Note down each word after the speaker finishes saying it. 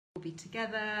all be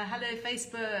together. Hello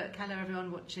Facebook, hello everyone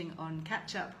watching on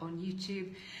Catch Up on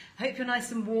YouTube. Hope you're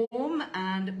nice and warm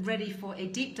and ready for a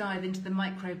deep dive into the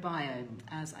microbiome.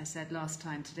 As I said last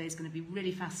time, today's going to be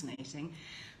really fascinating.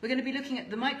 We're going to be looking at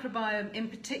the microbiome in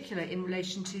particular in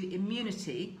relation to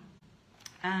immunity,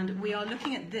 and we are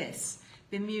looking at this.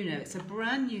 Bimuno, it's a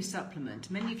brand new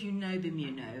supplement. Many of you know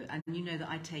Bimuno, and you know that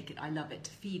I take it, I love it,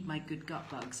 to feed my good gut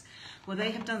bugs. Well,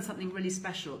 they have done something really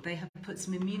special. They have put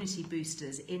some immunity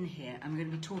boosters in here, and we're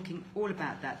going to be talking all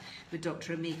about that with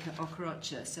Dr. Emeka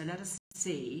Okorocha. So let us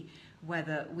see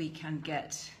whether we can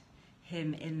get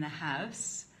him in the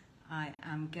house. I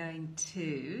am going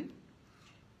to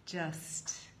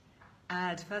just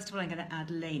add, first of all, I'm going to add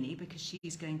Lainey because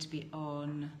she's going to be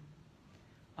on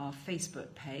our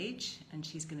Facebook page and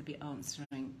she's going to be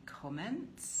answering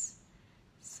comments.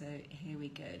 So here we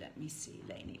go. Let me see.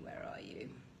 Lainey, where are you?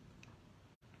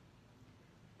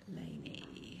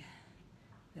 Lainey,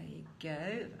 there you go.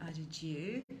 I've added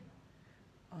you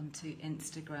onto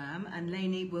Instagram, and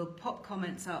Lainey will pop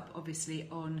comments up obviously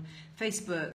on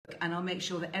Facebook, and I'll make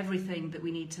sure that everything that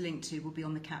we need to link to will be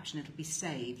on the caption. It'll be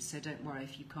saved, so don't worry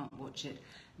if you can't watch it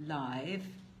live.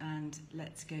 And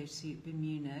let's go to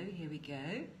Bimuno. Here we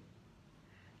go.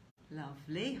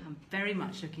 Lovely. I'm very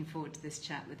much looking forward to this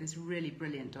chat with this really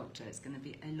brilliant doctor. It's going to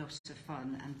be a lot of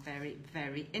fun and very,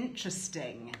 very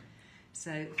interesting.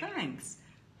 So thanks.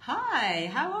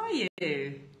 Hi, how are you?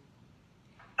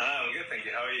 I'm good, thank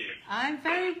you. How are you? I'm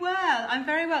very well. I'm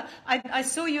very well. I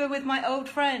saw you were with my old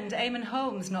friend Eamon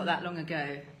Holmes not that long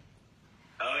ago.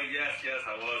 Oh, yes,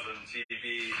 I was on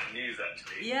GB News,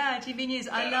 actually. Yeah, GB News.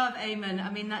 I love Eamon. I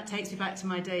mean, that takes me back to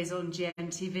my days on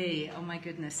GMTV. Oh, my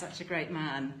goodness, such a great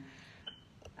man.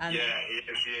 And yeah, he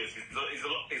is.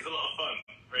 He's a lot of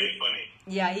fun. Very funny.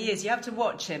 Yeah, he is. You have to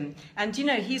watch him. And, you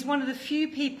know, he's one of the few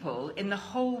people in the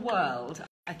whole world,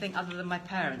 I think, other than my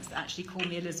parents, that actually call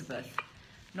me Elizabeth.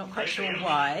 Not quite sure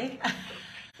why.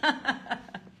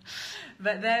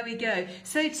 But there we go.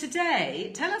 So today,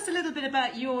 tell us a little bit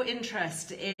about your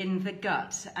interest in the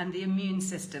gut and the immune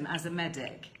system as a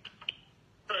medic.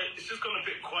 Sorry, it's just gone a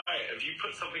bit quiet. Have you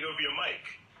put something over your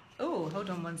mic? Oh, hold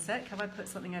on one sec. Have I put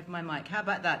something over my mic? How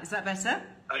about that? Is that better?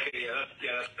 Okay, yeah,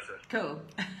 that's better. Cool.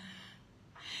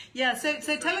 Yeah, so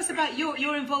tell us about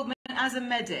your involvement as a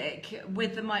medic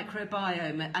with the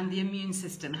microbiome and the immune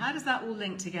system. How does that all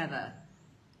link together?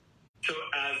 So,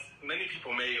 as many people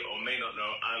may or may not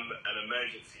know, I'm an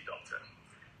emergency doctor.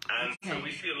 And so we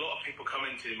see a lot of people come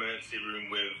into the emergency room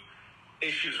with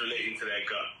issues relating to their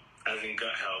gut, as in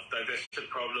gut health, digestive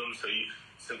problems, so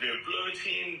severe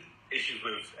bloating, issues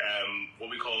with what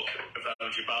we call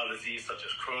inflammatory bowel disease, such as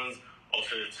Crohn's,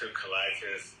 ulcerative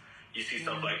colitis. You see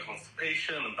stuff like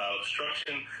constipation and bowel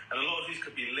obstruction, and a lot of these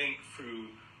could be linked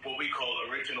through what we call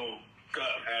original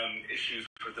gut issues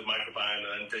with the microbiome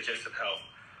and digestive health.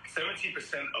 70%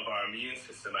 of our immune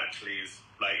system actually is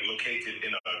located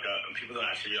in our gut, and people don't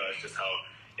actually realize just how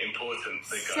important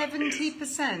the gut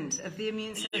 70% of the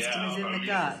immune system is in the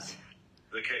gut.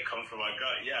 They come from our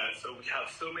gut, yeah. So we have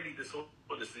so many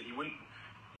disorders that you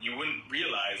wouldn't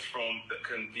realize that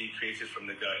can be created from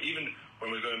the gut. Even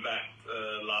when we're going back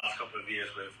the last couple of years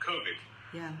with COVID,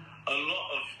 a lot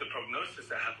of the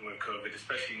prognosis that happened with COVID,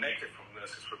 especially negative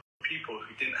prognosis, were people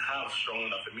who didn't have strong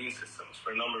enough immune systems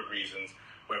for a number of reasons.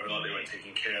 Whether or not they weren't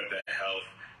taking care of their health,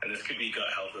 and this could be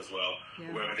gut health as well,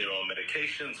 whether they were on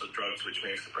medications or drugs which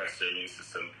may suppress their immune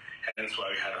system, hence why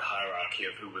we had a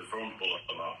hierarchy of who was vulnerable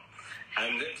or not.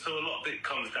 And so a lot of it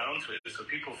comes down to it. So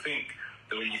people think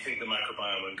that when you think the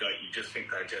microbiome and gut, you just think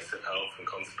digestive health and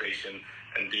constipation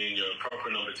and doing your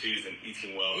proper number twos and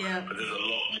eating well, but there's a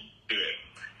lot more to it,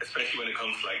 especially when it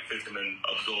comes to vitamin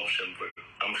absorption, but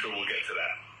I'm sure we'll get to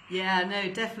that. Yeah,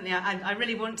 no, definitely. I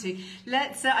really want to.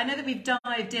 Let's. I know that we've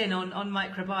dived in on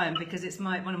microbiome because it's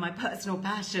one of my personal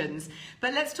passions.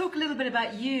 But let's talk a little bit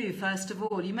about you first of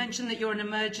all. You mentioned that you're an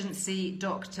emergency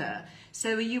doctor.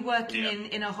 So are you working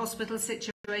in a hospital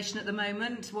situation at the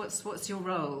moment? What's your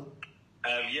role?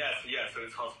 Yes. So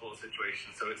it's hospital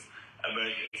situation. So it's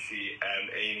emergency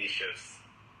A&E shifts.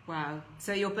 Wow.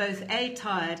 So you're both A,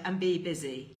 tired, and B,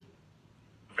 busy.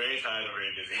 Very tired and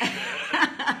very busy.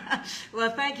 Well,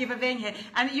 thank you for being here.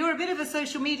 And you're a bit of a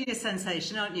social media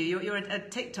sensation, aren't you? You're a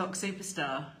TikTok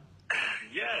superstar.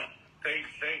 Yeah, thanks.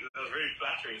 That was very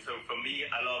flattering. So for me,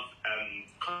 I love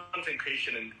content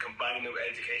creation and combining it with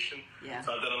education. Yeah.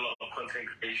 So I've done a lot of content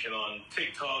creation on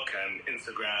TikTok and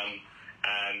Instagram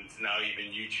and now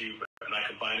even YouTube. And I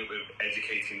combine it with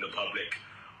educating the public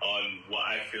on what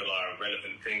I feel are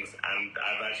relevant things. And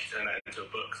I've actually turned that into a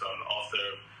book. So I'm an author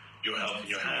of Your Health in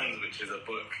Your Hands, which is a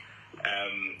book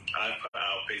I've put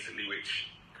out basically which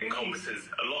encompasses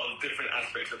a lot of different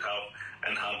aspects of health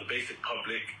and how the basic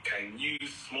public can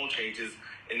use small changes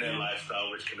in their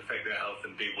lifestyle which can affect their health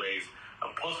in big ways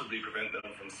and possibly prevent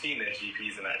them from seeing their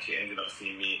GPs and actually ending up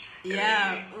seeing me.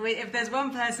 Yeah, if there's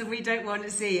one person we don't want to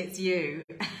see, it's you.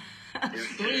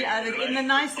 In the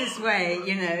nicest way,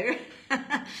 you know.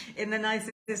 In the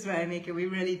nicest way, Mika, we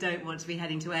really don't want to be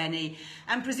heading to A&E.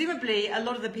 And presumably, a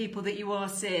lot of the people that you are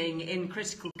seeing in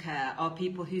critical care are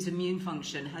people whose immune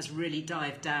function has really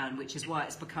dived down, which is why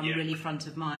it's become really front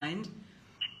of mind.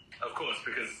 Of course,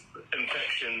 because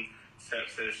infection,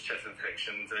 sepsis, chest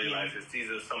infections, cellulitis, these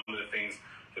are some of the things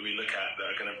that we look at that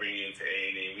are going to bring you into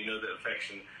A&E. We know that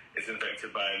infection is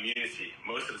infected by immunity.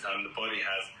 Most of the time, the body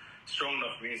has strong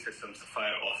enough immune systems to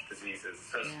fight off diseases,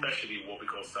 especially what we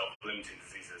call self-limiting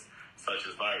diseases, such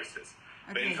as viruses.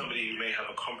 But in somebody who may have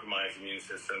a compromised immune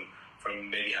system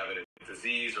from maybe having a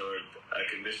disease or a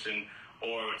condition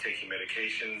or taking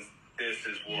medications, this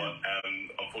is what,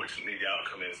 unfortunately, the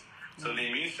outcome is. So the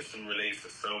immune system relates to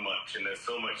so much, and there's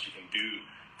so much you can do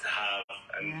to have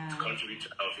and to contribute to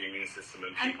a healthy immune system,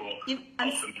 and people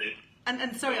often live.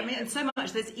 And sorry, I mean, and so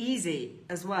much that's easy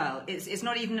as well. It's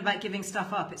not even about giving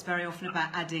stuff up. It's very often about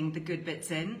adding the good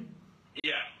bits in.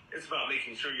 Yeah, it's about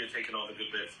making sure you're taking all the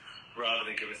good bits rather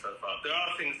than giving stuff up. There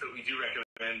are things that we do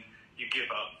recommend you give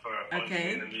up for a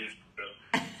functioning immune system,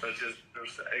 such as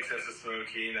excessive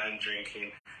smoking and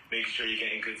drinking. Make sure you're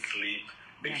getting good sleep.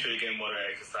 Make sure you're getting moderate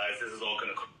exercise. This is all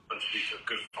going to contribute to a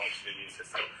good functioning immune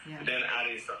system. And then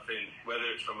adding stuff in, whether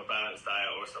it's from a balanced diet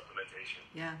or supplementation.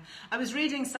 Yeah. I was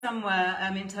reading somewhere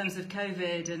in terms of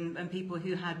COVID and people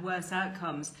who had worse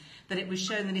outcomes, that it was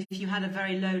shown that if you had a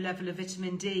very low level of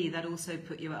vitamin D, that also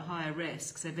put you at higher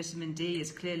risk. So vitamin D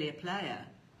is clearly a player.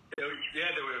 There were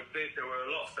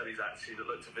a lot of studies actually that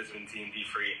looked at vitamin D and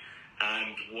D3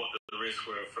 and what the risks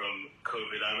were from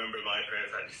COVID. I remember my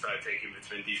parents actually started taking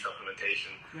vitamin D supplementation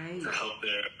to help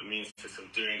their immune system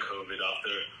during COVID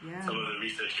after some of the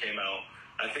research came out.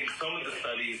 I think some of the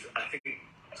studies,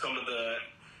 some of the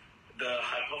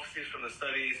hypotheses from the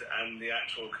studies and the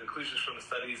actual conclusions from the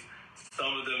studies,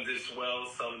 some of them did well,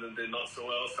 some of them did not so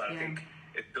well. So I think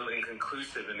it's still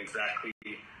inconclusive in exactly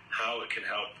how it can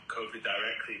help COVID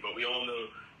directly. But we all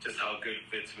know just how good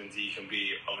vitamin D can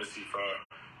be, obviously, for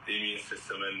the immune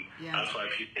system, and that's why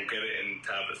people get it in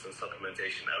tablets and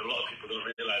supplementation. And a lot of people don't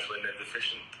realize when they're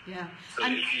deficient. So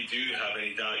if you do have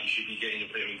any doubt, you should be getting your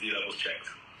vitamin D levels checked.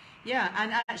 Yeah,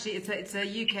 and actually it's a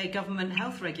UK government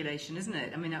health regulation, isn't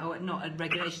it? I mean, not a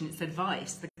regulation, it's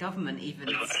advice. The government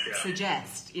even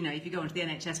suggests, you know, if you go onto the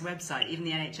NHS website, even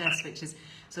the NHS, which is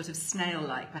sort of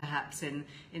snail-like perhaps in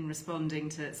responding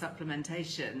to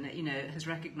supplementation, you know, has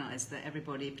recognised that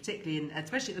everybody, particularly,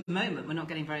 especially at the moment, we're not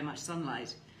getting very much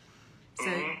sunlight.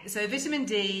 So vitamin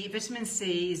D, vitamin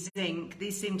C, zinc,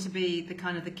 these seem to be the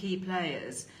kind of the key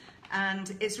players.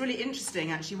 And it's really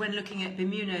interesting, actually, when looking at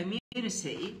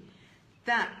immunoimmunity,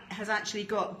 that has actually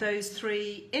got those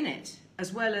three in it,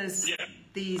 as well as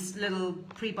these little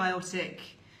prebiotic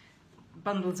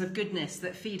bundles of goodness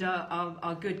that feed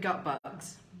our good gut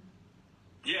bugs.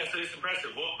 Yeah, so it's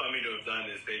impressive. What Bamino have done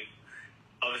is they've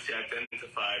obviously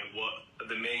identified what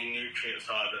the main nutrients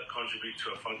are that contribute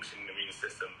to a functioning immune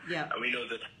system. And we know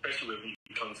that, especially when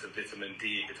it comes to vitamin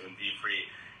D, vitamin D3,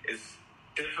 it's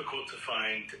difficult to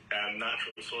find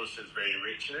natural sources very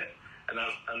rich in it. And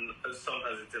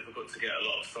sometimes it's difficult to get a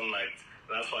lot of sunlight.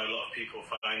 And that's why a lot of people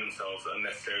find themselves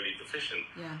unnecessarily deficient.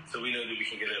 So we know that we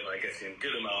can get it by getting a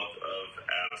good amount of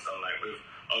sunlight with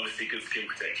obviously good skin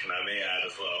protection, I may add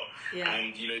as well.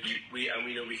 And you know, we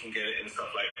know we can get it in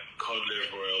stuff like cod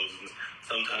liver oils and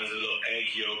sometimes a little egg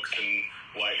yolks and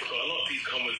white. So a lot of these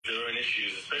come with their own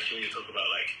issues, especially when you talk about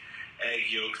like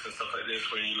egg yolks and stuff like this,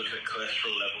 when you look at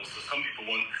cholesterol levels. So some people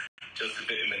want just the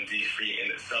vitamin D3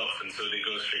 in itself, and so they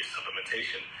go straight to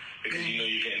supplementation because you know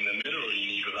you're getting the mineral you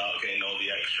need without getting all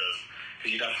the extras.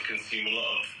 Because you'd have to consume a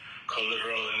lot of cod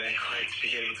liver oil and egg white to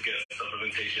be able to get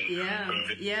supplementation.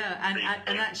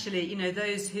 And actually, you know,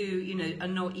 those who, you know, are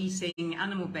not eating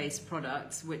animal-based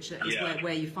products, which is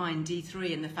where you find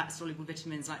D3 and the fat-soluble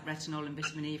vitamins like retinol and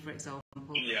vitamin E, for example.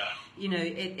 You know,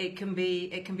 it can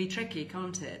be tricky,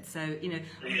 can't it? So, you know,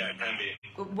 it can be.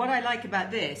 What I like about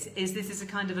this is a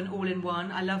kind of an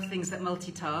all-in-one. I love things that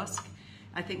multitask.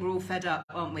 I think we're all fed up,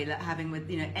 aren't we, like having with,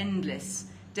 you know, endless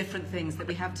different things that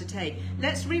we have to take.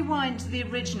 Let's rewind to the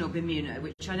original Bimuno,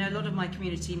 which I know a lot of my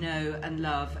community know and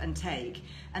love and take,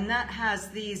 and that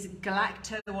has these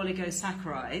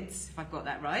galacto-oligosaccharides, if I've got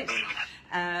that right,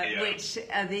 which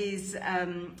are these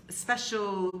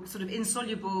special sort of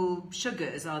insoluble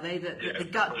sugars, are they, that the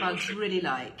gut bugs really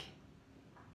like?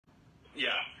 Yeah,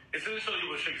 It's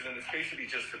insoluble sugars, and it's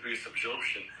basically just to boost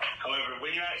absorption. However,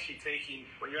 when you're actually taking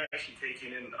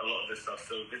in a lot of this stuff,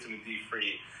 so vitamin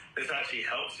D3, this actually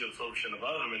helps the absorption of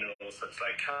other minerals such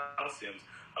like calciums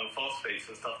and phosphates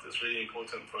and stuff that's really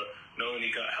important for not only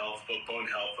gut health but bone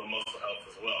health and muscle health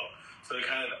as well. So it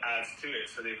kind of adds to it.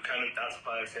 So that's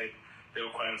why I said they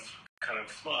were quite kind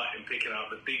of smart in picking out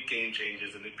the big game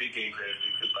changers and the big game players,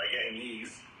 because by getting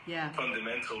these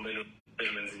fundamental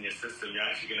vitamins in your system, you're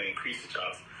actually going to increase the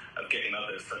chance of getting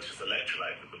others such as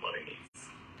electrolyte that the body needs.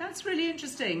 That's really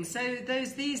interesting. So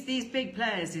these big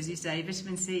players, as you say,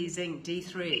 vitamin C, zinc,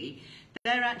 D3,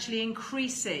 they're actually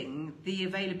increasing the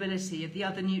availability of the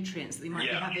other nutrients that we might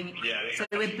be having. So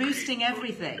we're boosting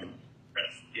everything.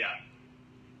 Yeah.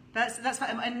 That's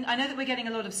fine. And I know that we're getting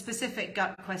a lot of specific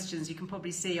gut questions. You can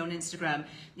probably see on Instagram,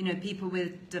 you know, people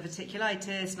with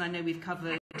diverticulitis, and I know we've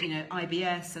covered, you know,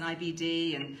 IBS and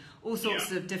IBD and all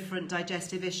sorts of different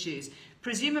digestive issues.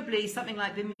 Presumably something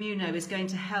like Immuno is going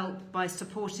to help by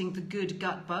supporting the good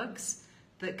gut bugs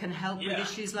that can help with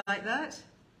issues like that?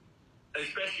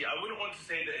 Especially, I wouldn't want to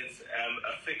say that it's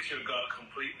a fix your gut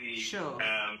completely sure,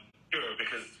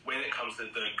 because when it comes to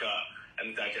the gut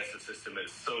and the digestive system,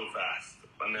 it's so vast.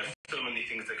 And there's so many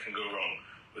things that can go wrong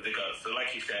with the gut. So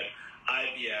like you said,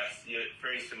 IBS,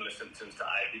 very similar symptoms to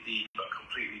IBD, but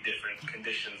completely different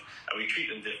conditions, and we treat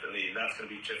them differently. And that's going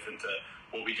to be different to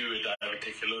what we do with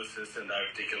diverticulosis and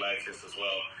diverticulitis as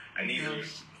well. And these are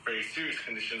very serious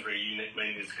conditions where you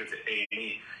may need to go to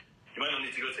A&E. You might not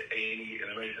need to go to A&E in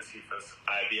emergency for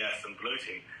IBS and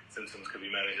bloating. Symptoms could be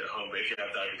managed at home, but if you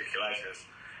have diverticulitis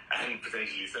and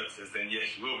potentially sepsis, then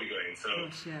yes, you will be going. So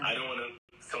I don't want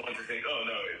someone to think, oh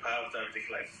no, if I have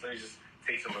diverticulitis, let me just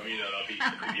take some Immuno and I'll be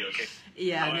completely okay.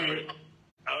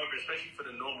 However, especially for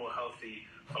the normal, healthy,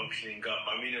 functioning gut,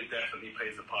 Immuno definitely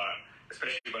plays a part,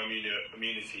 especially by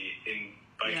immunity,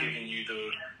 by giving you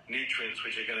the nutrients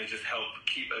which are going to just help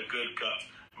keep a good gut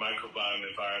microbiome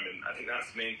environment. I think that's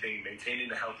the main thing.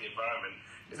 Maintaining the healthy environment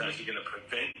is actually going to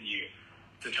prevent you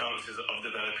the chances of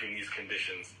developing these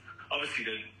conditions. Obviously,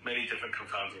 there are many different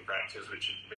confounding factors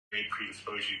which may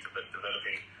predispose you to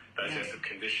developing digestive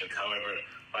conditions. However,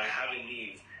 by having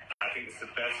these, I think it's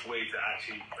the best way to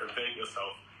actually prevent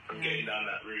yourself from getting down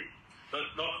that route.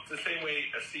 But not the same way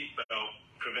a seatbelt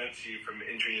prevents you from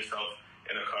injuring yourself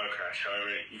in a car crash. However,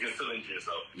 you can still injure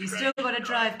yourself. You still got to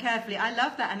drive carefully. I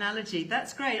love that analogy.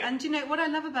 That's great. And you know what I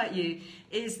love about you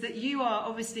is that you are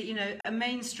obviously, you know, a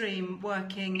mainstream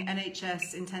working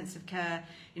NHS intensive care,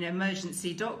 you know,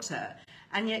 emergency doctor,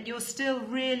 and yet you're still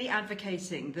really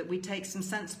advocating that we take some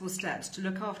sensible steps to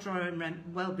look after our own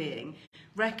well-being,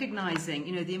 recognizing,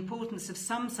 you know, the importance of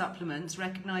some supplements,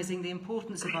 recognizing the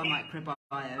importance of our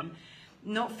microbiome,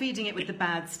 not feeding it with the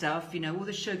bad stuff, you know, all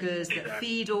the sugars that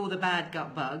feed all the bad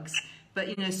gut bugs, but,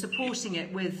 you know, supporting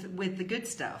it with the good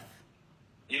stuff.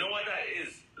 You know why that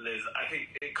is, Liz? I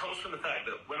think it comes from the fact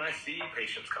that when I see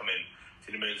patients come in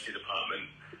to the emergency department,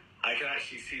 I can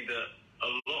actually see that a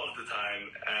lot of the time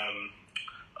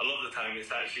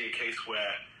it's actually a case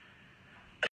where,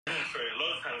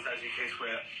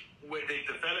 where they've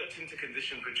developed into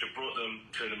conditions which have brought them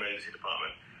to an emergency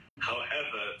department.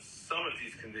 However, some of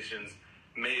these conditions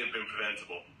may have been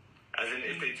preventable. As in,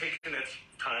 if they'd taken their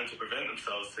time to prevent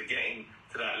themselves to getting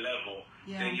to that level,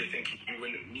 then you're thinking you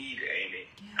wouldn't need A&E.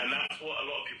 And that's what a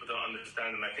lot of people don't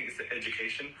understand. And I think it's the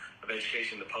education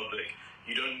the public.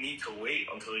 You don't need to wait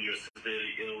until you're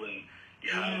severely ill and you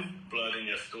have blood in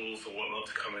your stools or whatnot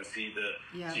to come and see the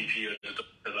GP or the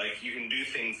doctor. Like, you can do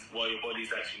things while your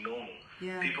body's actually normal.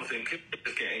 People think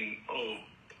it's getting,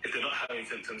 if they're not having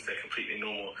symptoms, they're completely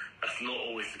normal. That's not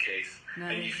always the case.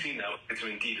 And you've seen that with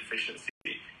vitamin D deficiency.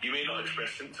 You may not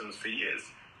express symptoms for years,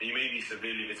 but you may be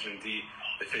severely vitamin D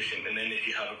deficient. And then if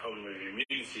you have a problem with your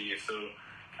immunity, if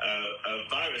a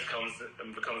virus comes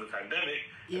and becomes a pandemic,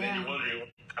 and then you're wondering what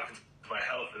happened to my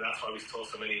health. And that's why we saw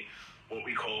so many what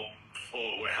we call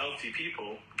we're healthy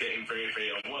people getting very,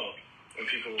 very unwell. And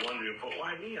people were wondering, but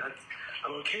why me?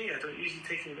 I'm okay. I don't usually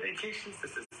take any medications.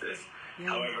 This.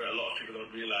 However, a lot of people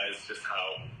don't realize just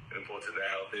how important their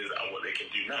health is and what they can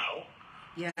do now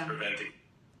to prevent it.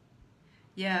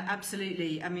 Yeah,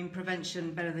 absolutely. I mean,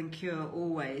 prevention better than cure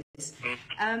always.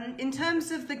 In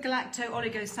terms of the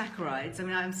galacto-oligosaccharides, I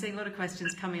mean, I'm seeing a lot of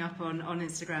questions coming up on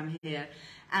Instagram here,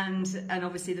 and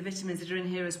obviously the vitamins that are in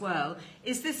here as well.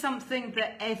 Is this something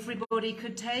that everybody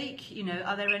could take? You know,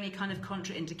 are there any kind of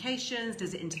contraindications?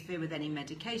 Does it interfere with any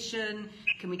medication?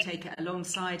 Can we take it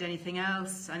alongside anything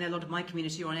else? I know a lot of my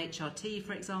community are on HRT,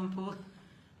 for example.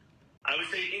 I would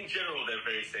say in general they're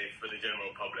very safe for the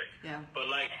general public. But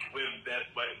like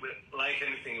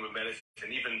anything with medicine,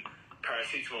 even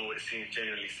paracetamol, which seems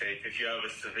generally safe. If you have a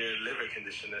severe liver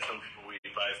condition, there's some people we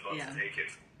advise not to take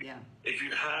it. Yeah. If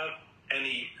you have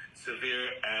any severe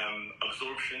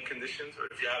absorption conditions, or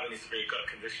if you have any severe gut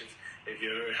conditions, if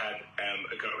you ever had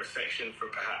a gut resection for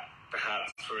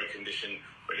perhaps for a condition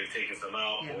where they've taken some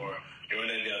out, or you're on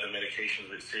any other medications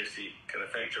which seriously can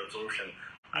affect your absorption,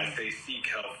 I say seek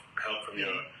help from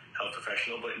your health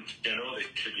professional, but in general, they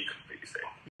should be completely safe.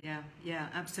 Yeah,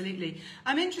 absolutely.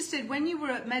 I'm interested, when you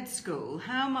were at med school,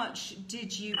 how much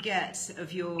did you get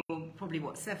of your, probably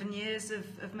 7 years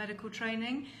of medical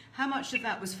training? How much of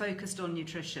that was focused on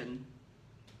nutrition?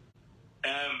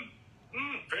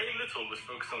 Very little was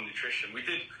focused on nutrition. We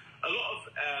did a lot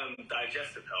of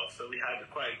digestive health, so we had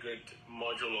quite a good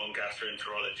module on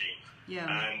gastroenterology. Yeah.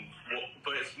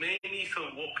 But it's mainly so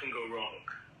what can go wrong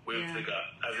with the gut.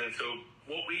 As in, so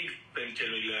what we've been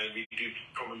generally learning, we do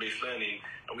problem-based learning,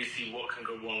 and we see what can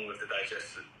go wrong with the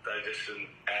digestion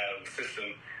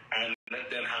system, and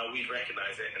then how we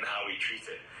recognize it and how we treat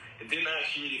it. It didn't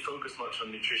actually really focus much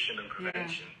on nutrition and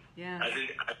prevention. Yeah. As in,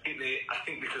 I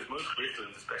think because most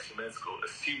curriculums, especially med school,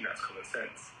 assume that's common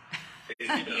sense. They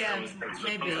assume that's common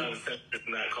sense, but sometimes sense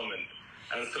isn't that common.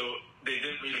 And so they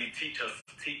didn't really teach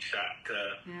that to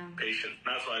patients.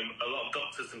 That's why a lot of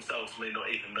doctors themselves may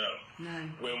not even know. No.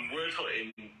 When we're taught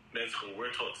in med school,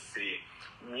 we're taught to see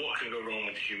what can go wrong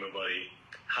with the human body,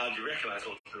 how do you recognize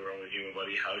what can go wrong with the human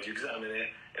body, how do you examine it,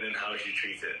 and then how do you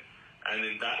treat it. And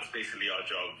then that's basically our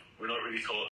job. We're not really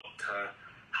taught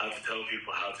how to tell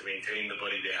people how to maintain the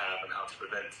body they have and how to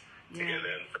prevent to get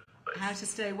there. How to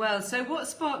stay well. So what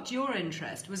sparked your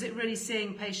interest? Was it really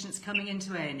seeing patients coming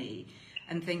into A&E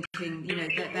and thinking,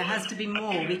 that there has to be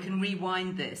more, we can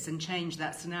rewind this and change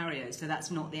that scenario so that's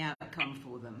not the outcome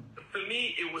for them? For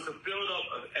me, it was a build-up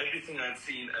of everything I'd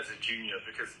seen as a junior,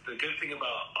 because the good thing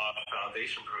about our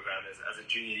foundation program is as a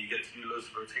junior, you get to do loads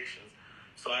of rotations.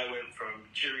 So I went from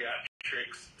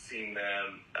geriatrics, seeing the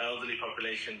elderly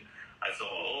population, I saw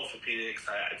orthopedics,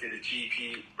 I did a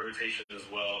GP rotation as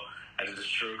well, I did a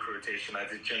stroke rotation, I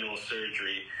did general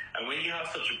surgery. And when you have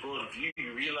such a broad view,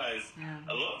 you realize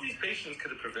a lot of these patients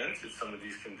could have prevented some of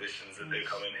these conditions that they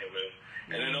come in here with.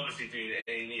 And then obviously doing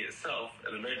A&E itself,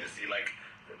 an emergency, like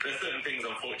there's certain things,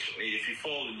 unfortunately, if you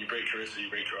fall and you break your wrist or you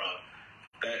break your arm,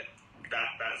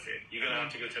 that's it. You're going to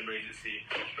have to go to emergency.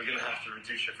 We're going to have to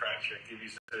reduce your fracture, give you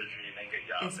surgery, and then get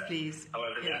you out there. Please.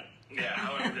 However, there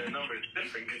are a number of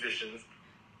different conditions.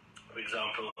 For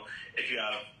example, if you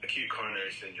have acute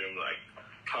coronary syndrome, like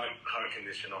heart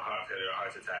condition or heart failure or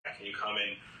heart attack, and you come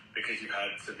in because you've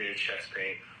had severe chest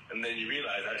pain, and then you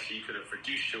realize actually you could have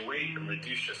reduced your weight and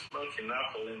reduced your smoking and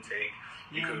alcohol intake,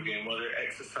 you could have gained moderate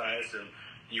exercise, and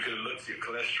you could have looked at your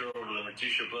cholesterol and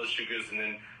reduced your blood sugars, and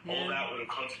then all that would have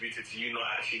contributed to you not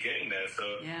actually getting there.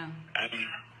 So, and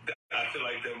I feel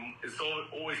like it's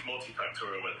always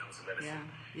multifactorial when it comes to medicine.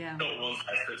 It's not one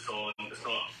size fits all, and it's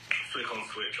not flick on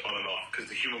switch on and off, because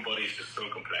the human body is just so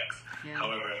complex.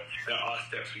 However, there are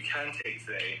steps we can take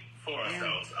today for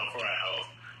ourselves and for our health,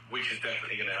 which is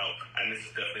definitely going to help, and this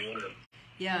is definitely one of them.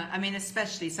 Yeah, I mean,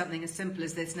 especially something as simple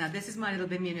as this. Now, this is my little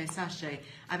Bimuno sachet.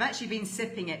 I've actually been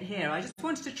sipping it here. I just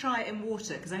wanted to try it in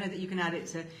water, because I know that you can add it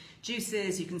to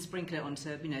juices, you can sprinkle it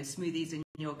onto, smoothies and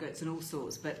yogurts and all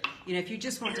sorts. But, if you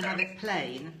just want to have it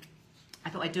plain, I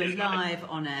thought I'd do a live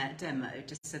on-air demo,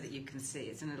 just so that you can see.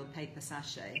 It's in a little paper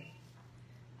sachet.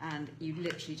 And you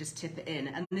literally just tip it in.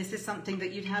 And this is something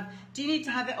that you'd have... Do you need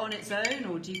to have it on its own,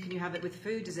 or can you have it with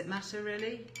food? Does it matter,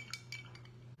 really?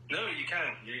 No, you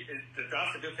can.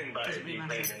 That's the good thing about it being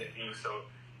plain and it being so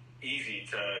easy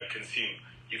to consume.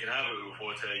 You can have it with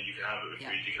water, you can have it with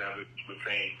food, you can have it with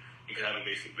plain, you can have it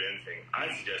basically with anything. I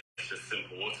suggest just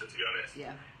simple water, to be honest.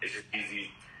 It's just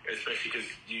easy, especially because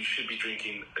you should be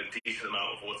drinking a decent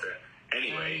amount of water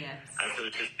anyway. And so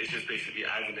it's just basically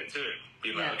adding it to it.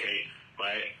 Be like, okay,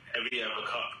 every other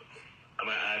cup, I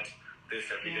might add this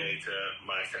every day to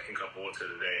my second cup of water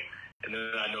today. And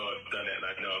then I know I've done it, and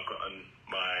I know I've gotten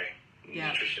my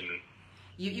nutrition.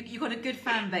 You've got a good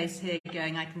fan base here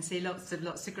going. I can see lots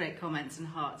of great comments and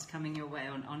hearts coming your way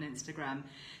on Instagram.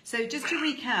 So just to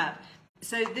recap,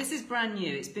 so this is brand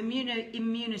new. It's Bimuno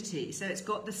Immunity. So it's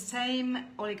got the same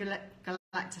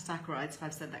galactosaccharides, if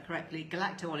I've said that correctly,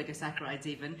 galacto-oligosaccharides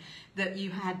even, that you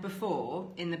had before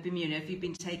in the Bimuno, if you've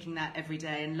been taking that every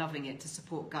day and loving it to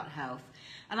support gut health.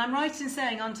 And I'm right in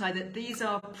saying, aren't I, that these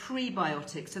are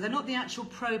prebiotics, so they're not the actual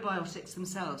probiotics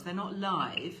themselves, they're not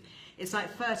live. It's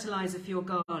like fertilizer for your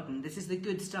garden. This is the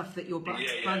good stuff that your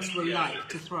bugs will like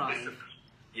to thrive.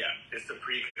 It's the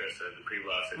precursor, the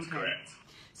prebiotics, correct.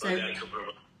 So,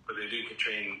 but they do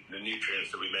contain the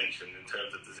nutrients that we mentioned in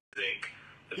terms of the zinc,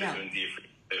 the vitamin D,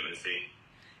 vitamin C.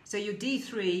 So your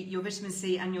D3, your vitamin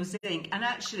C and your zinc, and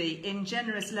actually in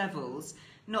generous levels,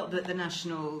 not that the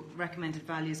national recommended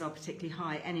values are particularly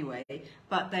high anyway,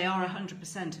 but they are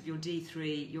 100% of your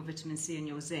D3, your vitamin C and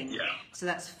your zinc. Yeah. So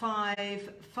that's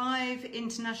five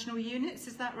international units,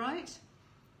 is that right?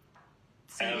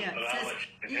 So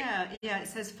it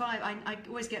says 5. I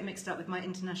always get mixed up with my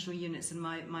international units and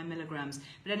my milligrams.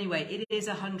 But anyway, it is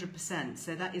 100%.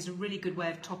 So that is a really good way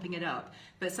of topping it up.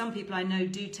 But some people I know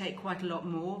do take quite a lot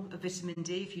more of vitamin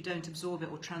D if you don't absorb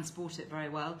it or transport it very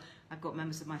well. I've got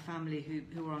members of my family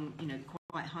who are on,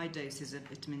 quite high doses of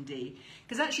vitamin D.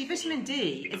 Because actually vitamin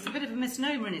D, it's a bit of a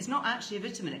misnomer, and it's not actually a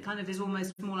vitamin. It kind of is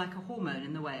almost more like a hormone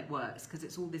in the way it works, because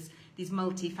it's all these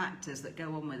multi-factors that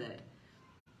go on with it.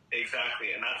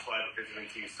 Exactly, and that's why the vitamin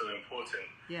D is so important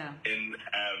in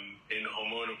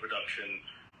hormonal production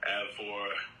for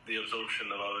the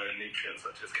absorption of other nutrients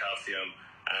such as calcium,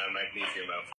 magnesium,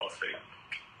 and phosphate.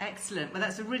 Excellent. Well,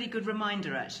 that's a really good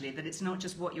reminder, actually, that it's not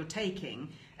just what you're taking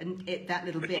and that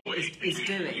little bit is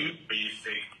doing.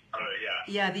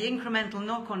 Yeah, the incremental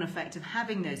knock-on effect of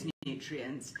having those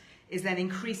nutrients is then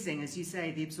increasing, as you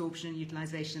say, the absorption and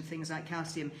utilization of things like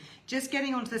calcium. Just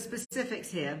getting onto the specifics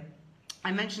here.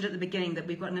 I mentioned at the beginning that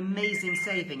we've got an amazing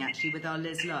saving actually with our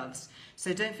Liz Loves.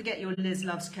 So don't forget your Liz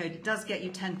Loves code. It does get you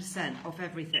 10% off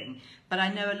everything. But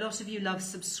I know a lot of you love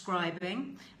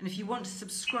subscribing. And if you want to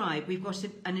subscribe, we've got a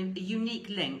unique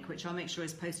link, which I'll make sure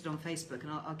is posted on Facebook,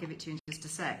 and I'll give it to you in just a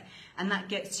sec. And that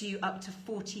gets you up to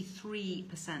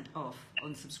 43% off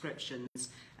on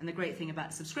subscriptions. And the great thing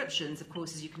about subscriptions, of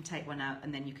course, is you can take one out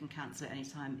and then you can cancel it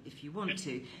anytime if you want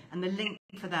to. And the link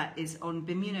for that is on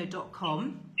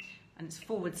Bimuno.com. And it's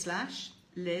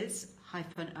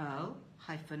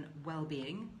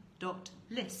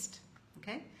 /Liz-Earle-Wellbeing.list.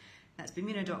 Okay? That's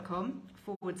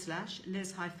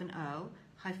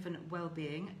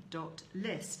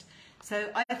Bimuno.com/Liz-Earle-Wellbeing.list.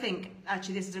 So I think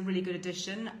actually this is a really good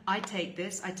addition. I take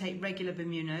regular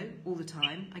Bimuno all the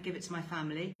time. I give it to my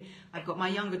family. I've got my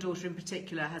younger daughter in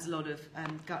particular has a lot of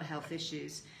gut health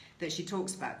issues that she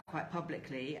talks about quite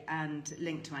publicly and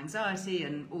linked to anxiety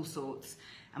and all sorts.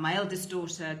 And my eldest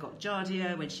daughter got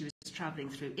giardia when she was travelling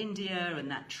through India, and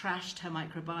that trashed her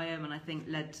microbiome and I think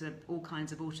led to all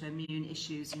kinds of autoimmune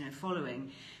issues,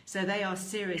 following. So they are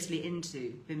seriously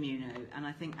into Bimuno, and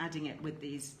I think adding it with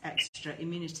these extra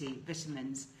immunity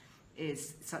vitamins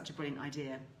is such a brilliant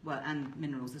idea. Well, and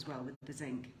minerals as well with the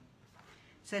zinc.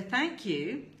 So thank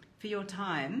you for your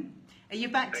time. Are you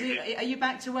back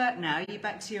to work now? Are you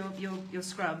back to your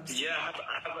scrubs? Yeah, I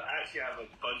actually have a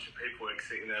bunch of paperwork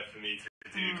sitting there for me to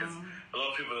do, because a lot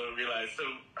of people don't realise. So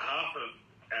half of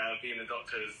being a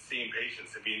doctor is seeing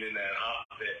patients and being in there, and half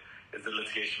of it is the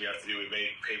litigation we have to do with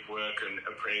paperwork and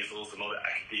appraisals and all the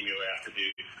academia we have to do,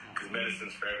 because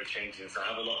medicine's forever changing. So I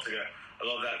have a lot of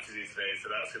that to do today. So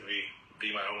that's going to be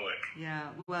my homework.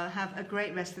 Yeah. Well, have a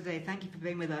great rest of the day. Thank you for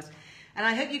being with us. And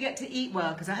I hope you get to eat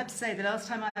well, because I have to say the last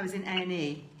time I was in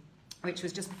A&E, which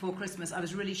was just before Christmas, I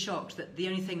was really shocked that the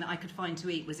only thing that I could find to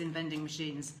eat was in vending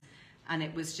machines. And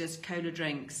it was just cola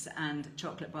drinks and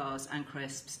chocolate bars and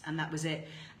crisps, and that was it.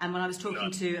 And when I was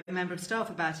talking to a member of staff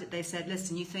about it, they said,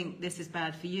 listen, you think this is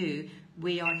bad for you?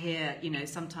 We are here,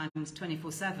 sometimes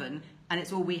 24/7, and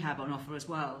it's all we have on offer as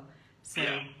well. So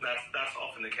yeah, that's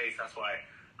often the case. That's why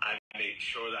I make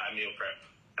sure that I meal prep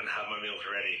and have my meals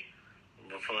ready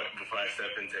before I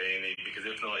step into A&E, because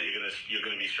if not, you're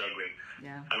gonna be struggling.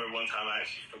 Yeah. I remember one time I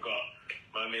actually forgot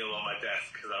my meal on my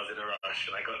desk because I was in a rush,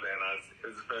 and I got there and it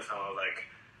was the first time I was like,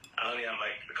 I only have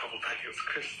like a couple packets of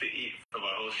crisps to eat for my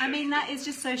whole shift. I mean, that is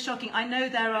just so shocking. I know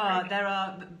there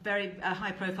are very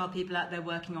high-profile people out there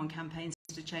working on campaigns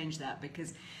to change that,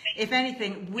 because if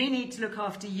anything, we need to look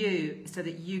after you so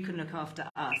that you can look after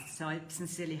us. So I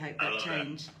sincerely hope that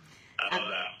change. I love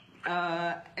that.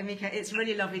 Emeka, it's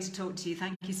really lovely to talk to you.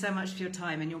 Thank you so much for your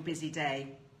time and your busy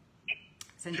day.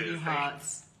 Sending you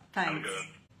hearts. Thanks.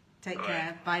 Take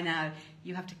care. Bye now.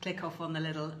 You have to click off on the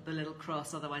little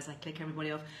cross, otherwise I click everybody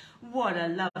off. What a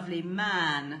lovely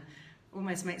man.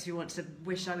 Almost makes me want to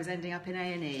wish I was ending up in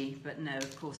A&E, but no,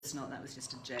 of course not. That was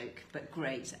just a joke. But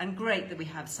great. And great that we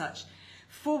have such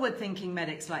forward-thinking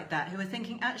medics like that who are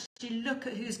thinking, actually, look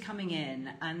at who's coming in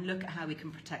and look at how we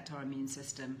can protect our immune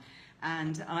system.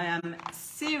 And I am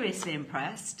seriously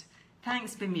impressed.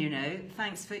 Thanks, Bimuno.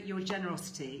 Thanks for your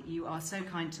generosity. You are so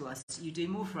kind to us. You do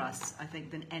more for us, I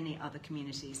think, than any other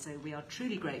community. So we are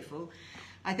truly grateful.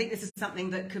 I think this is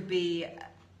something that could be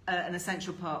an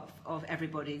essential part of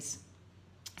everybody's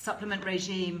supplement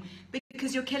regime,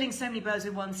 because you're killing so many birds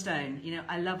with one stone. You know,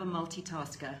 I love a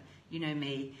multitasker, you know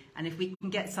me, and if we can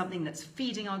get something that's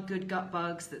feeding our good gut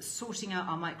bugs, that's sorting out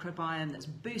our microbiome, that's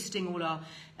boosting all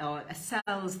our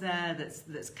cells there,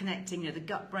 that's connecting, you know, the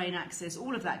gut-brain axis,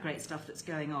 all of that great stuff that's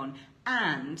going on,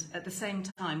 and at the same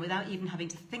time, without even having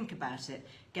to think about it,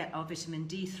 get our vitamin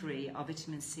D3, our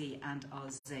vitamin C, and our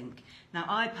zinc. Now,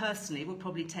 I personally will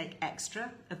probably take extra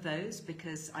of those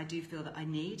because I do feel that I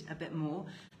need a bit more,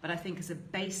 but I think as a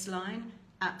baseline,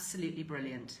 absolutely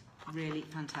brilliant, really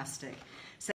fantastic.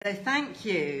 So thank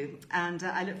you, and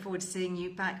I look forward to seeing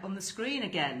you back on the screen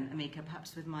again, Amika,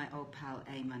 perhaps with my old pal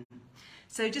Eamon.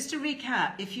 So just to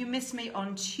recap, if you missed me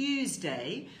on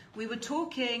Tuesday, we were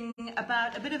talking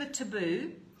about a bit of a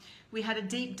taboo. We had a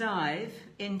deep dive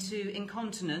into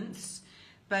incontinence,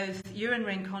 both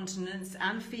urinary incontinence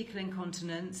and fecal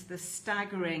incontinence, the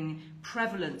staggering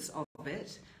prevalence of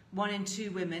it. 1 in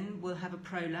 2 women will have a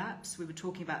prolapse. We were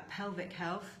talking about pelvic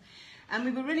health. And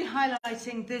we were really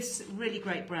highlighting this really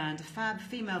great brand, a fab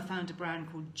female founder brand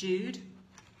called Jude.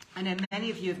 I know many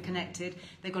of you have connected.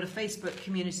 They've got a Facebook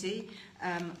community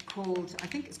called, I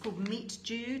think it's called Meet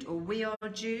Jude or We Are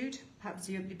Jude. Perhaps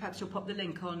you'll pop the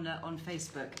link on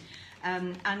Facebook.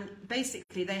 And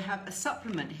basically they have a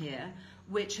supplement here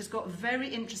which has got very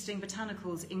interesting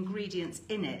botanicals ingredients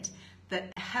in it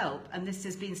that help, and this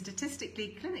has been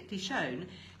statistically, clinically shown,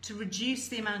 to reduce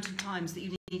the amount of times that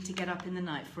you need to get up in the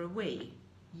night for a wee.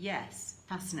 Yes,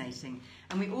 fascinating.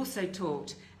 And we also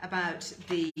talked about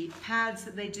the pads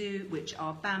that they do, which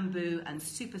are bamboo and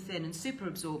super thin and super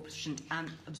absorbent and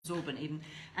absorbent even.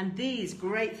 And these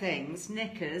great things,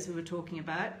 knickers we were talking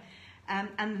about,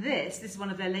 and this is one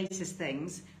of their latest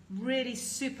things, really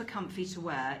super comfy to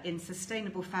wear in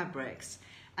sustainable fabrics.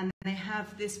 And they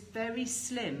have this very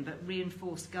slim but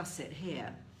reinforced gusset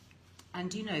here.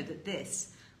 And you know that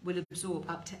this will absorb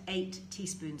up to 8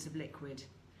 teaspoons of liquid.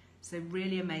 So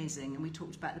really amazing. And we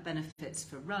talked about the benefits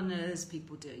for runners,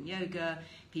 people doing yoga,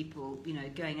 people, you know,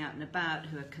 going out and about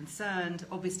who are concerned,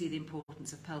 obviously the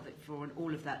importance of pelvic floor and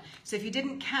all of that. So if you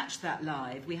didn't catch that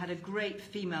live, we had a great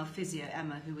female physio,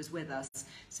 Emma, who was with us.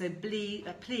 So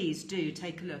please do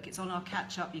take a look. It's on our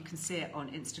catch up. You can see it on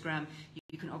Instagram.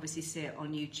 You can obviously see it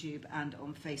on YouTube and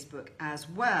on Facebook as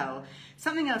well.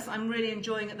 Something else I'm really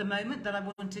enjoying at the moment that I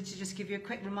wanted to just give you a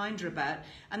quick reminder about,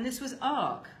 and this was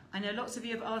ARC. I know lots of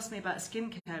you have asked me about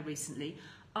skincare recently.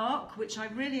 ARC, which I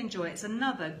really enjoy, it's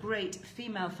another great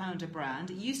female founder brand.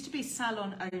 It used to be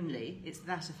salon only, it's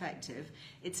that effective.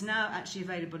 It's now actually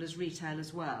available as retail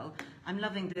as well. I'm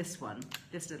loving this one,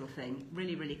 this little thing,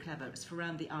 really, really clever. It's for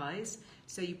around the eyes.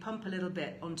 So you pump a little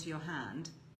bit onto your hand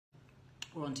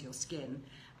or onto your skin,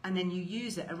 and then you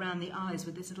use it around the eyes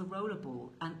with this little roller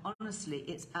ball. And honestly,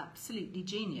 it's absolutely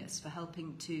genius for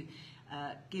helping to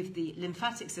give the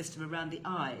lymphatic system around the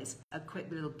eyes a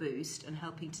quick little boost and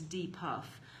helping to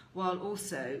depuff, while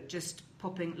also just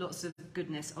popping lots of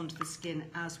goodness onto the skin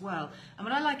as well. And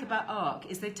what I like about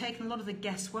ARC is they've taken a lot of the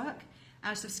guesswork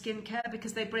out of skincare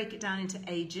because they break it down into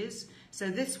ages. So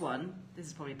this one, this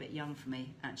is probably a bit young for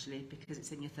me actually because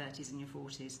it's in your 30s and your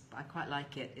 40s, but I quite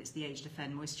like it. It's the Age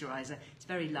Defend Moisturiser. It's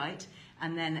very light,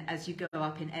 and then as you go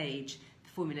up in age,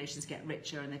 formulations get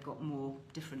richer and they've got more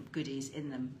different goodies in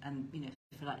them, and you know,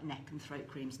 for like neck and throat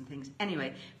creams and things.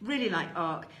 Anyway, really like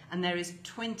ARC, and there is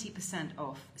 20%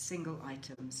 off single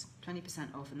items,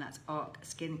 20% off, and that's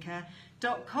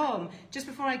arcskincare.com. Just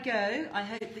before I go, I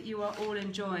hope that you are all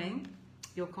enjoying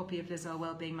your copy of Earle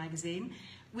Wellbeing magazine.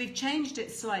 We've changed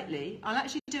it slightly. I'll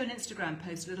actually do an Instagram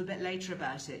post a little bit later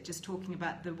about it, just talking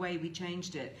about the way we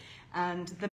changed it. And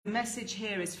the message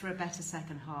here is for a better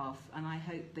second half, and I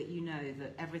hope that you know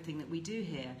that everything that we do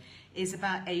here is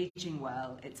about aging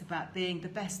well. It's about being the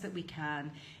best that we can.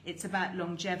 It's about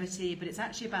longevity, but it's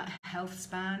actually about health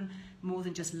span more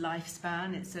than just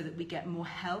lifespan. It's so that we get more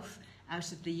health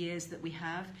out of the years that we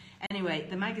have. Anyway,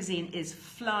 the magazine is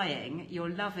flying.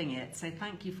 You're loving it. So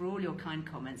thank you for all your kind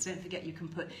comments. Don't forget you can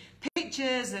put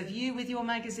pictures of you with your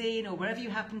magazine or wherever you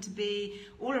happen to be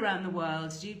all around the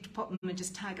world. You pop them and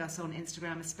just tag us on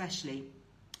Instagram especially,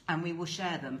 and we will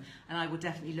share them, and I will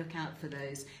definitely look out for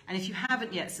those. And if you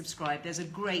haven't yet subscribed, there's a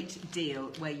great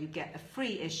deal where you get a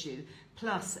free issue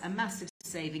plus a massive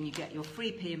saving. You get your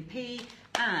free P&P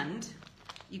and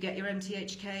you get your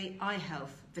MTHK eye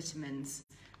health vitamins,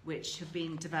 which have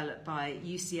been developed by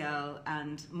UCL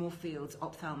and Moorfields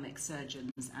ophthalmic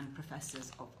surgeons and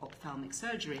professors of ophthalmic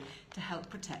surgery to help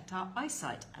protect our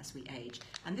eyesight as we age.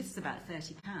 And this is about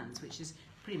 £30, which is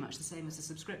pretty much the same as a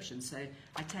subscription. So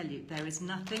I tell you, there is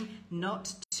nothing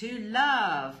not to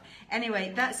love.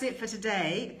 Anyway, that's it for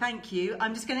today. Thank you.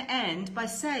 I'm just going to end by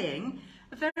saying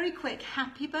A very quick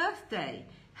happy birthday.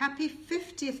 Happy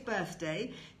 50th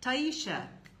birthday, Taisha.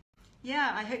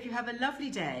 Yeah, I hope you have a lovely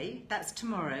day. That's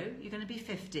tomorrow. You're going to be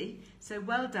 50. So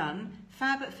well done.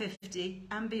 Fab at 50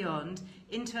 and beyond,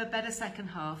 into a better second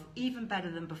half, even better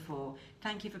than before.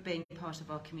 Thank you for being part of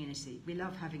our community. We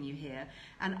love having you here.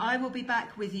 And I will be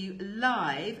back with you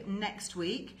live next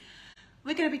week.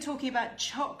 We're going to be talking about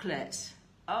chocolate.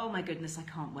 Oh my goodness, I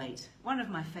can't wait. One of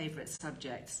my favourite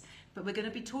subjects. But we're going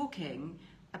to be talking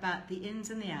about the ins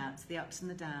and the outs, the ups and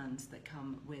the downs that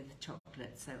come with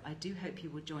chocolate. So I do hope you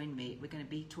will join me. We're going to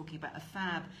be talking about a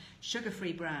fab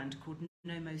sugar-free brand called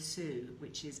Nomo Sue,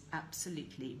 which is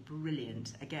absolutely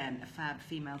brilliant. Again, a fab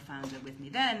female founder with me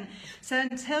then. So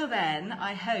until then,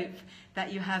 I hope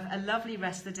that you have a lovely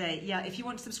rest of the day. Yeah, if you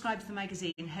want to subscribe to the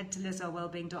magazine, head to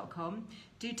lizearlewellbeing.com.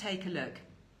 Do take a look.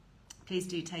 Please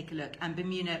do take a look. And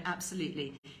Bemuno,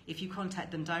 absolutely. If you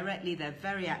contact them directly, they're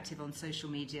very active on social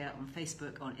media, on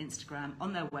Facebook, on Instagram,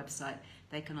 on their website.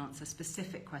 They can answer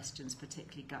specific questions,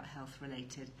 particularly gut health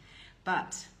related.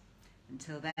 But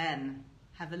until then,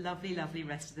 have a lovely, lovely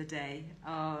rest of the day.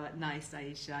 Oh, nice,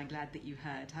 Aisha. I'm glad that you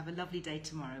heard. Have a lovely day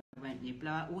tomorrow, won't you?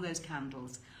 Blow out all those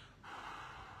candles.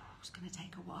 It's going to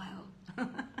take a while.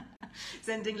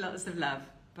 Sending lots of love.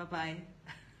 Bye-bye.